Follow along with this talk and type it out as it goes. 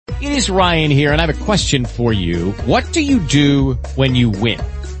It is Ryan here, and I have a question for you. What do you do when you win?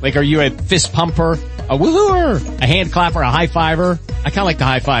 Like, are you a fist pumper, a woo-hooer, a hand clapper, a high-fiver? I kind of like the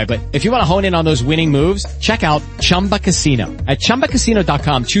high-five, but if you want to hone in on those winning moves, check out Chumba Casino. At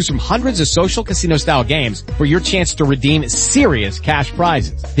ChumbaCasino.com, choose from hundreds of social casino-style games for your chance to redeem serious cash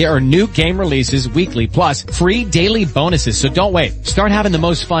prizes. There are new game releases weekly, plus free daily bonuses, so don't wait. Start having the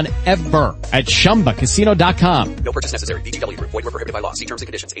most fun ever at ChumbaCasino.com. No purchase necessary. VGW Group. Void where prohibited by law. See terms and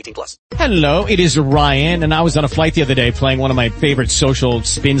conditions. 18+. Hello, it is Ryan, and I was on a flight the other day playing one of my favorite social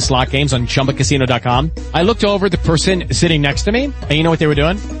spin slot games on ChumbaCasino.com. I looked over at the person sitting next to me, and you know what they were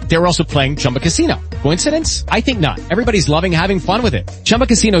doing? They were also playing Chumba Casino. Coincidence? I think not. Everybody's loving having fun with it. Chumba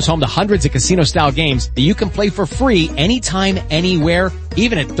Casino is home to hundreds of casino-style games that you can play for free anytime, anywhere,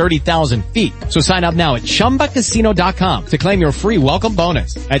 even at 30,000 feet. So sign up now at ChumbaCasino.com to claim your free welcome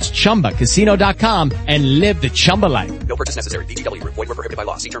bonus. That's ChumbaCasino.com and live the Chumba life. No purchase necessary. VGW Group. Void where prohibited by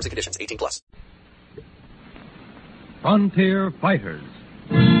law. See terms and conditions. 18+. Frontier Fighters.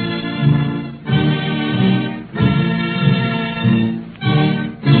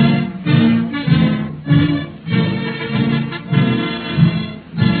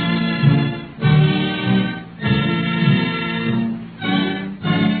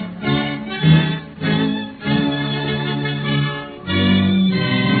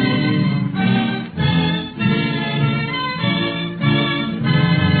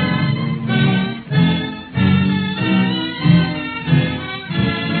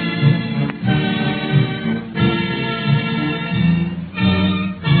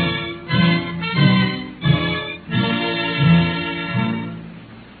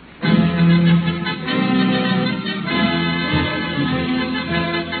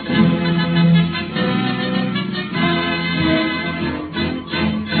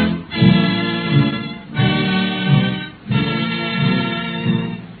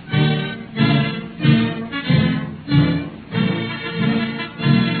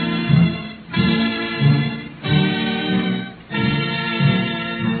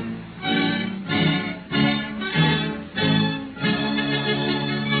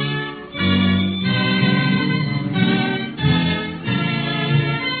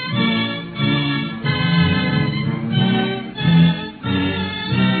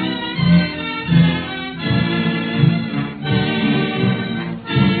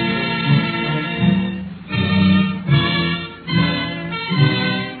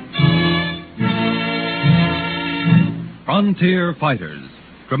 Frontier Fighters,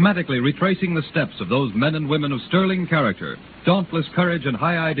 dramatically retracing the steps of those men and women of sterling character, dauntless courage and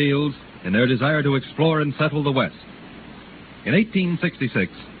high ideals in their desire to explore and settle the West. In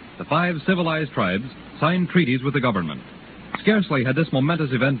 1866, the 5 civilized tribes signed treaties with the government. Scarcely had this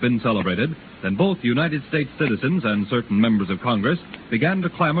momentous event been celebrated than both United States citizens and certain members of Congress began to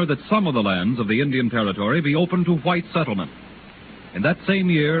clamor that some of the lands of the Indian Territory be open to white settlement. In that same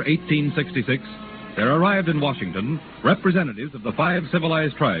year, 1866, there arrived in Washington representatives of the 5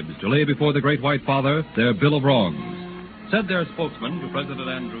 civilized tribes to lay before the Great White Father their Bill of Wrongs. Said their spokesman to President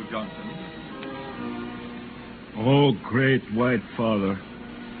Andrew Johnson, "Oh, Great White Father,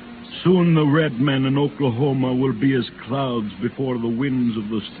 soon the red men in Oklahoma will be as clouds before the winds of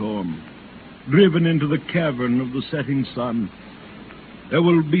the storm, driven into the cavern of the setting sun. They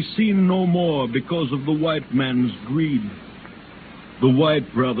will be seen no more because of the white man's greed. The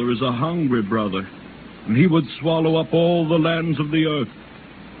white brother is a hungry brother, and he would swallow up all the lands of the earth.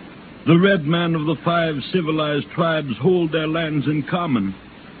 The red man of the 5 civilized tribes hold their lands in common.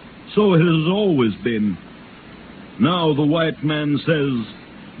 So it has always been. Now the white man says,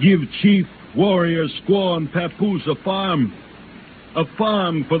 give chief, warrior, squaw, and papoose a farm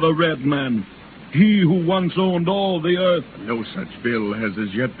for the red man, he who once owned all the earth." No such bill has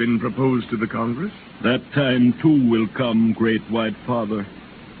as yet been proposed to the Congress. That time, too, will come, Great White Father.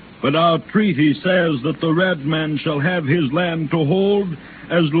 But our treaty says that the red man shall have his land to hold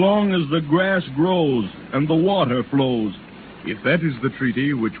as long as the grass grows and the water flows. If that is the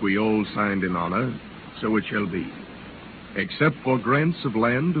treaty which we all signed in honor, so it shall be. Except for grants of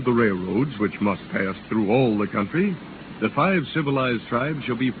land to the railroads, which must pass through all the country, the 5 civilized tribes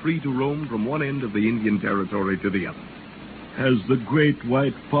shall be free to roam from one end of the Indian Territory to the other. Has the Great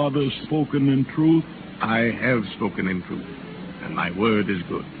White Father spoken in truth? I have spoken in truth, and my word is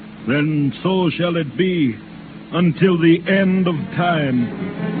good. Then so shall it be until the end of time.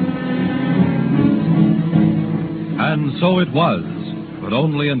 And so it was, but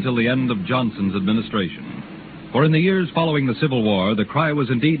only until the end of Johnson's administration. For in the years following the Civil War, the cry was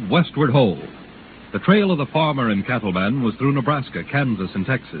indeed westward ho. The trail of the farmer and cattleman was through Nebraska, Kansas, and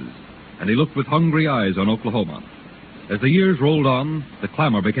Texas, and he looked with hungry eyes on Oklahoma. As the years rolled on, the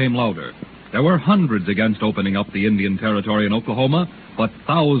clamor became louder. There were hundreds against opening up the Indian Territory in Oklahoma, but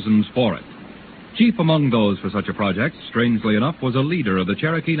thousands for it. Chief among those for such a project, strangely enough, was a leader of the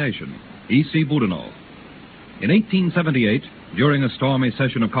Cherokee Nation, E.C. Boudinot. In 1878, during a stormy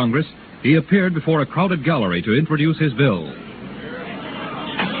session of Congress, he appeared before a crowded gallery to introduce his bill.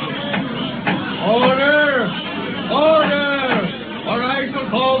 Order! Order! Or I shall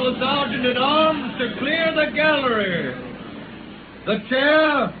call the sergeant at arms to clear the gallery. The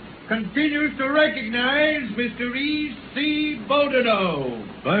chair continues to recognize Mr. E.C.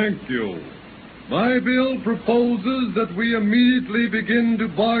 Boudinot. Thank you. My bill proposes that we immediately begin to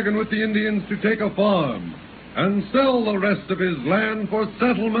bargain with the Indians to take a farm and sell the rest of his land for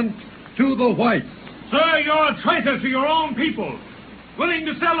settlement to the whites. Sir, you're a traitor to your own people, willing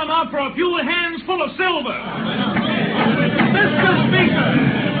to sell them out for a few hands full of silver. Mr.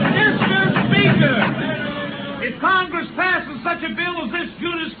 Speaker, if Congress passes such a bill as this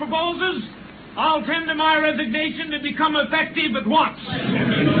Judas proposes, I'll tender my resignation to become effective at once.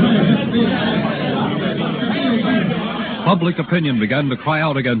 Public opinion began to cry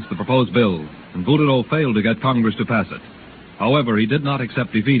out against the proposed bill, and Boudinot failed to get Congress to pass it. However, he did not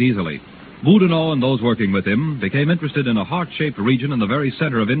accept defeat easily. Boudinot and those working with him became interested in a heart-shaped region in the very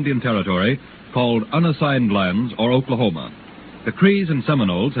center of Indian Territory called Unassigned Lands, or Oklahoma. The Crees and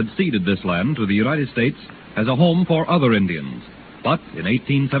Seminoles had ceded this land to the United States as a home for other Indians. But in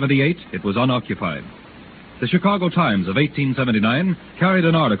 1878, it was unoccupied. The Chicago Times of 1879 carried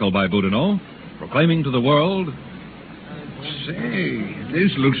an article by Boudinot proclaiming to the world, Say,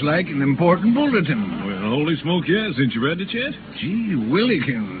 this looks like an important bulletin. Well, holy smoke, yes. Ain't you read it yet? Gee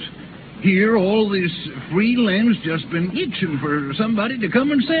willikins. Here, all this free land's just been itching for somebody to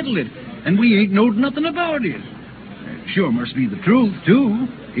come and settle it, and we ain't knowed nothing about it. Sure must be the truth, too.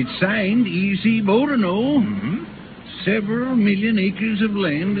 It's signed E.C. Boudinot. Mm-hmm. Several million acres of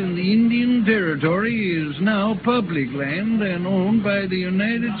land in the Indian Territory is now public land and owned by the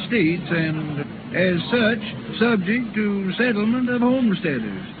United States and, as such, subject to settlement of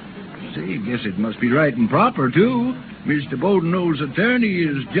homesteaders. Say, I guess it must be right and proper, too. Mr. Boudinot's attorney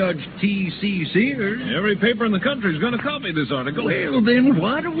is Judge T.C. Sears. Every paper in the country's going to copy this article. Well, then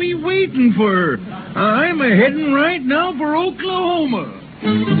what are we waiting for? I'm a-heading right now for Oklahoma.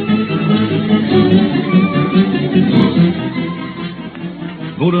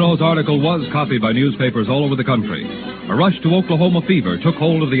 Boudinot's article was copied by newspapers all over the country. A rush to Oklahoma fever took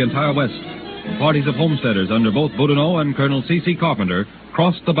hold of the entire West. Parties of homesteaders under both Boudinot and Colonel C.C. Carpenter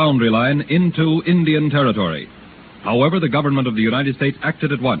crossed the boundary line into Indian Territory. However, the government of the United States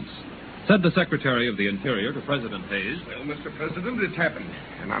acted at once. Said the Secretary of the Interior to President Hayes, Well, Mr. President, it's happened.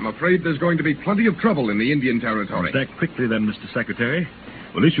 And I'm afraid there's going to be plenty of trouble in the Indian Territory. Act quickly then, Mr. Secretary.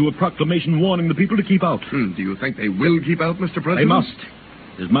 We'll issue a proclamation warning the people to keep out. Do you think they will keep out, Mr. President? They must.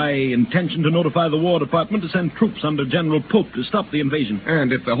 It is my intention to notify the War Department to send troops under General Pope to stop the invasion.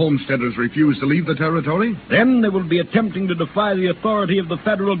 And if the homesteaders refuse to leave the territory? Then they will be attempting to defy the authority of the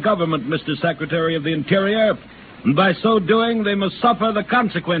federal government, Mr. Secretary of the Interior. And by so doing, they must suffer the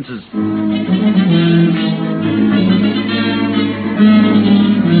consequences.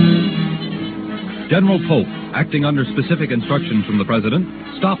 General Pope, acting under specific instructions from the President,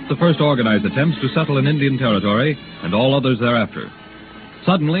 stopped the first organized attempts to settle in Indian Territory and all others thereafter.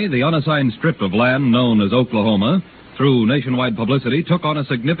 Suddenly, the unassigned strip of land known as Oklahoma, through nationwide publicity, took on a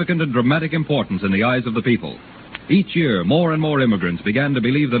significant and dramatic importance in the eyes of the people. Each year, more and more immigrants began to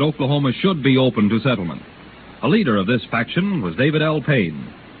believe that Oklahoma should be open to settlement. A leader of this faction was David L.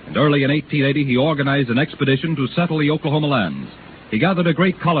 Payne, and early in 1880 he organized an expedition to settle the Oklahoma lands. He gathered a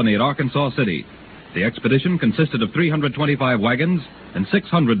great colony at Arkansas City. The expedition consisted of 325 wagons and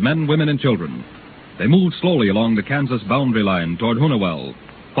 600 men, women, and children. They moved slowly along the Kansas boundary line toward Hunnewell,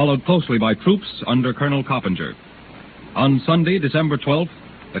 followed closely by troops under Colonel Coppinger. On Sunday, December 12th,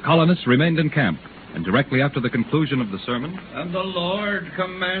 the colonists remained in camp, and directly after the conclusion of the sermon, And the Lord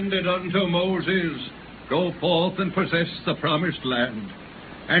commanded unto Moses, Go forth and possess the promised land.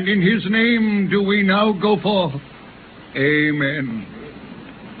 And in his name do we now go forth. Amen.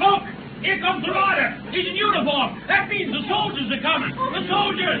 Look! Here comes the rider! He's in uniform! That means the soldiers are coming! The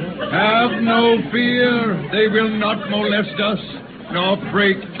soldiers! Have no fear. They will not molest us, nor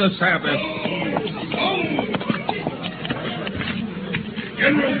break the Sabbath.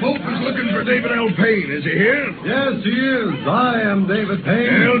 General Pope is looking for David L. Payne. Is he here? Yes, he is. I am David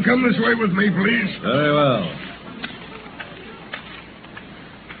Payne. Well, come this way with me, please. Very well.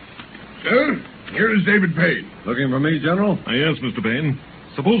 Sir, here is David Payne. Looking for me, General? Yes, Mr. Payne.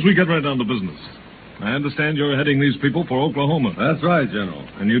 Suppose we get right down to business. I understand you're heading these people for Oklahoma. That's right, General.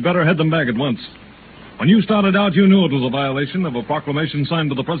 And you'd better head them back at once. When you started out, you knew it was a violation of a proclamation signed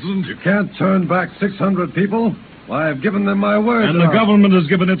by the President. You can't turn back 600 people. Why, I've given them my word. And the government has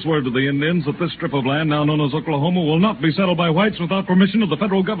given its word to the Indians that this strip of land, now known as Oklahoma, will not be settled by whites without permission of the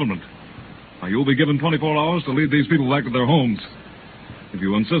federal government. Now, you'll be given 24 hours to lead these people back to their homes. If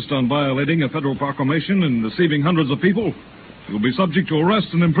you insist on violating a federal proclamation and deceiving hundreds of people, you'll be subject to arrest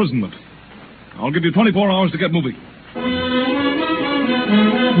and imprisonment. I'll give you 24 hours to get moving.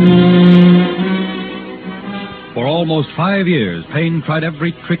 For almost 5 years, Payne tried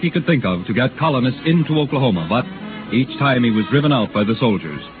every trick he could think of to get colonists into Oklahoma, but each time he was driven out by the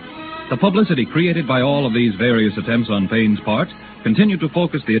soldiers. The publicity created by all of these various attempts on Payne's part continued to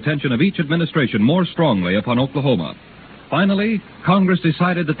focus the attention of each administration more strongly upon Oklahoma. Finally, Congress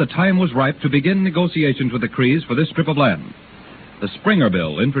decided that the time was ripe to begin negotiations with the Crees for this strip of land. The Springer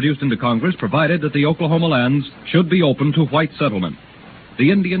Bill, introduced into Congress, provided that the Oklahoma lands should be open to white settlement.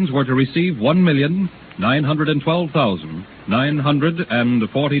 The Indians were to receive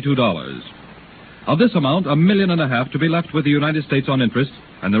 $1,912,942. Of this amount, $1.5 million to be left with the United States on interest,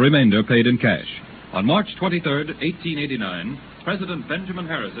 and the remainder paid in cash. On March 23, 1889, President Benjamin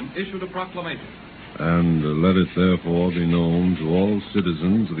Harrison issued a proclamation. And let it therefore be known to all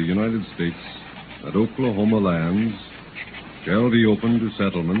citizens of the United States that Oklahoma lands shall be open to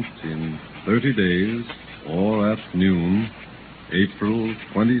settlement in 30 days or at noon, April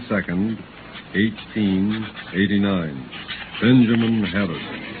 22nd, 1889. Benjamin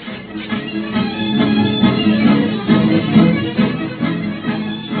Harrison.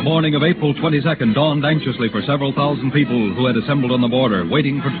 The morning of April 22nd dawned anxiously for several thousand people who had assembled on the border,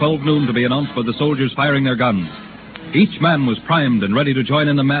 waiting for 12 noon to be announced by the soldiers firing their guns. Each man was primed and ready to join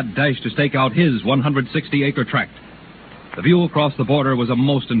in the mad dash to stake out his 160-acre tract. The view across the border was a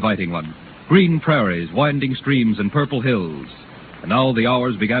most inviting one. Green prairies, winding streams, and purple hills. And now the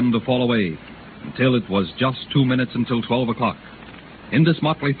hours began to fall away, until it was just 2 minutes until 12 o'clock. In this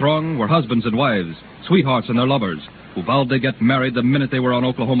motley throng were husbands and wives, sweethearts and their lovers, who vowed they'd get married the minute they were on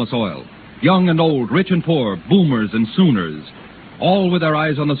Oklahoma soil. Young and old, rich and poor, boomers and sooners, all with their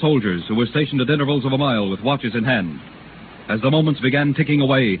eyes on the soldiers who were stationed at intervals of a mile with watches in hand. As the moments began ticking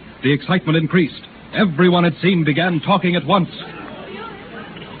away, the excitement increased. Everyone, it seemed, began talking at once.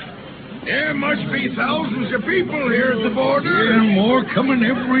 There must be thousands of people here at the border. Yeah, more coming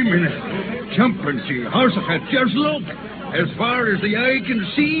every minute. Jumping to Jehoshaphat, just look. As far as the eye can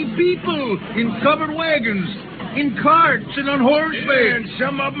see, people in covered wagons, in carts and on horseback. Yeah, and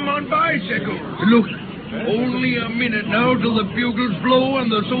some of them on bicycles. Look, only a minute now till the bugles blow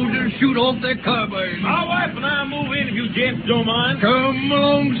and the soldiers shoot off their carbines. My wife and I move in if you gents don't mind. Come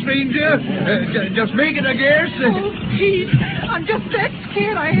along, stranger. Just make it a guess. Oh, Pete, I'm just that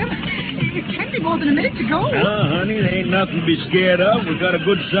scared I am. It can't be more than a minute to go. Honey, there ain't nothing to be scared of. We've got a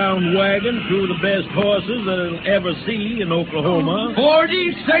good sound wagon, two of the best horses that I'll ever see in Oklahoma.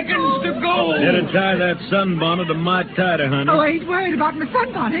 40 seconds to go. Better tie that sunbonnet a mite tighter, honey. Oh, I ain't worried about my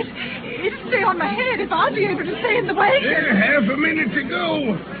sunbonnet. It'll stay on my head if I'll be able to stay in the wagon. Half a minute to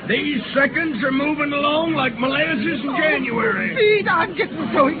go. These seconds are moving along like molasses in January. Pete, I'm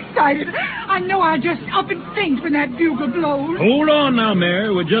getting so excited. I know I'll just up and faint when that bugle blows. Hold on now, Mary.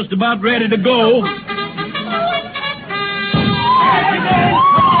 We're just about ready to go. Hold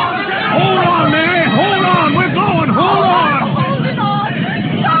on, Mary. Hold on. We're going. Hold on. Holding on.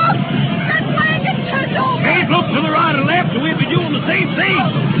 Stop. That wagon turned over. Can't look to the right or left, or we'll be doing the same thing.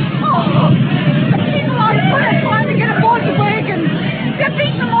 Oh, the people out front trying to get aboard the wagon. They're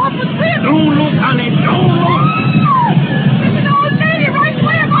beating them off with whips. Don't look, honey. Don't look. There's an old lady right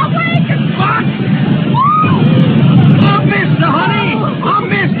way of our wagon. What? I missed her, honey. I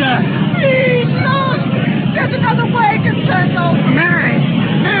missed her. Please, look. There's another wagon turned over. Mary,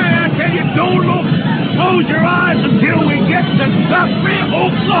 I tell you, don't look. Close your eyes until we get to Guthrie,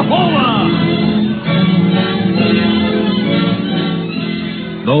 Oklahoma.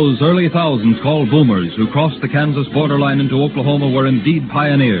 Those early thousands called boomers who crossed the Kansas borderline into Oklahoma were indeed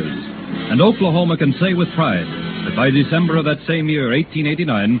pioneers. And Oklahoma can say with pride that by December of that same year,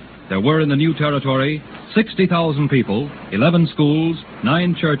 1889, there were in the new territory 60,000 people, 11 schools,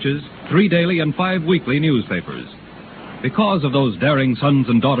 9 churches, 3 daily and 5 weekly newspapers. Because of those daring sons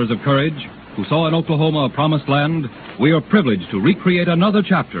and daughters of courage who saw in Oklahoma a promised land, we are privileged to recreate another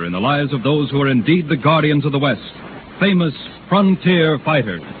chapter in the lives of those who are indeed the guardians of the West, famous frontier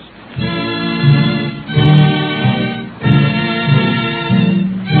fighters.